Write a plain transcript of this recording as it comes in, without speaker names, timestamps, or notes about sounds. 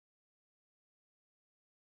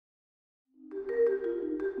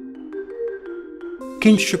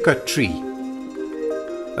Kimshuka Tree,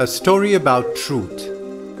 a story about truth,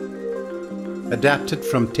 adapted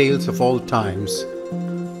from Tales of All Times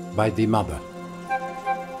by the mother.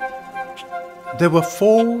 There were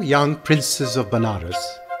 4 young princes of Banaras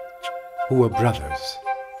who were brothers.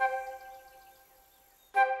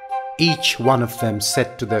 Each one of them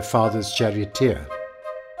said to their father's charioteer,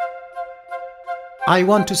 "I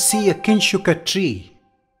want to see a Kimshuka tree."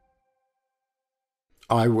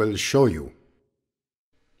 "I will show you,"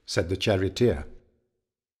 said the charioteer,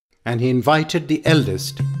 and he invited the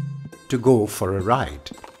eldest to go for a ride.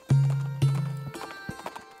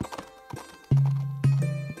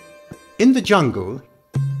 In the jungle,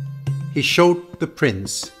 he showed the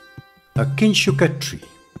prince a Kimshuka tree.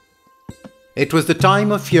 It was the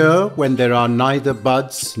time of year when there are neither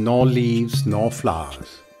buds, nor leaves, nor flowers.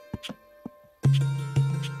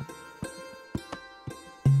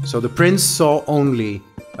 So the prince saw only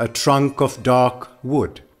a trunk of dark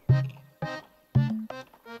wood.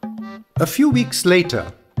 A few weeks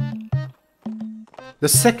later, the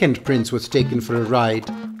second prince was taken for a ride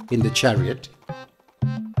in the chariot,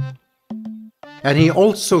 and he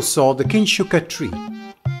also saw the Kimshuka tree.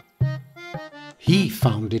 He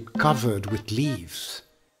found it covered with leaves.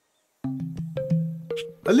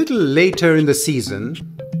 A little later in the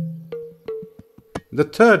season, the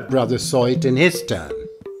third brother saw it in his turn.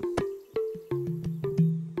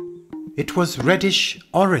 It was reddish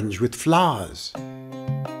orange with flowers.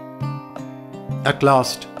 At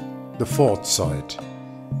last, the fourth saw it.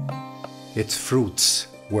 Its fruits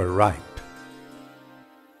were ripe.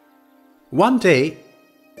 One day,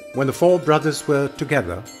 when the 4 brothers were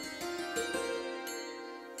together,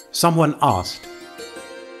 someone asked,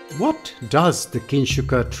 "What does the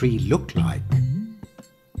Kimshuka tree look like?"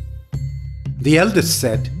 The eldest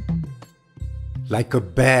said, "Like a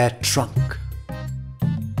bare trunk."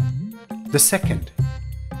 The second,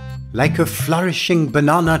 "Like a flourishing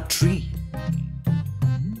banana tree."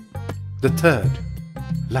 The third,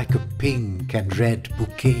 "Like a pink and red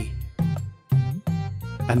bouquet."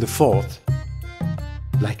 And the fourth,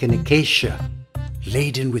 "Like an acacia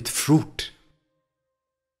laden with fruit."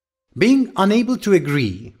 Being unable to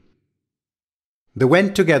agree, they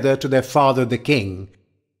went together to their father the king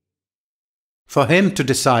for him to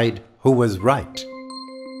decide who was right.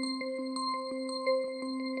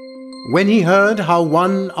 When he heard how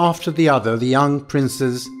one after the other the young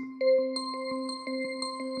princes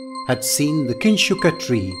had seen the Kimshuka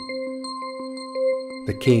tree,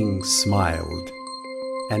 the king smiled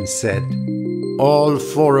and said, "All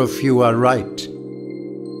 4 of you are right.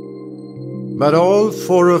 But all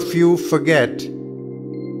 4 of you forget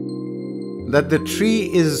that the tree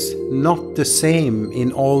is not the same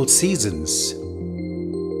in all seasons."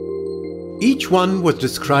 Each one was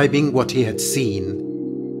describing what he had seen,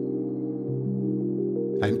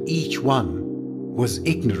 and each one was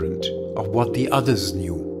ignorant of what the others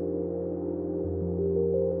knew.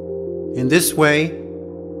 In this way,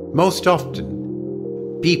 most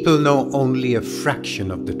often, people know only a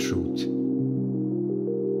fraction of the truth.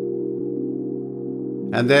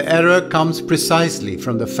 And their error comes precisely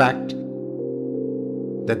from the fact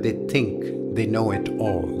that they think they know it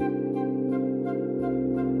all.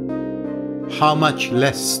 How much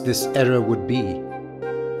less this error would be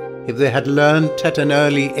if they had learnt at an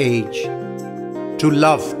early age to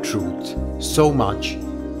love truth so much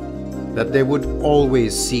that they would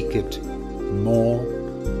always seek it more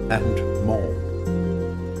and more.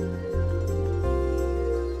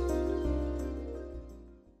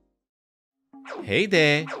 Hey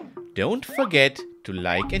there, don't forget to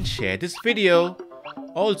like and share this video.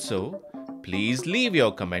 Also, please leave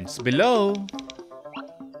your comments below.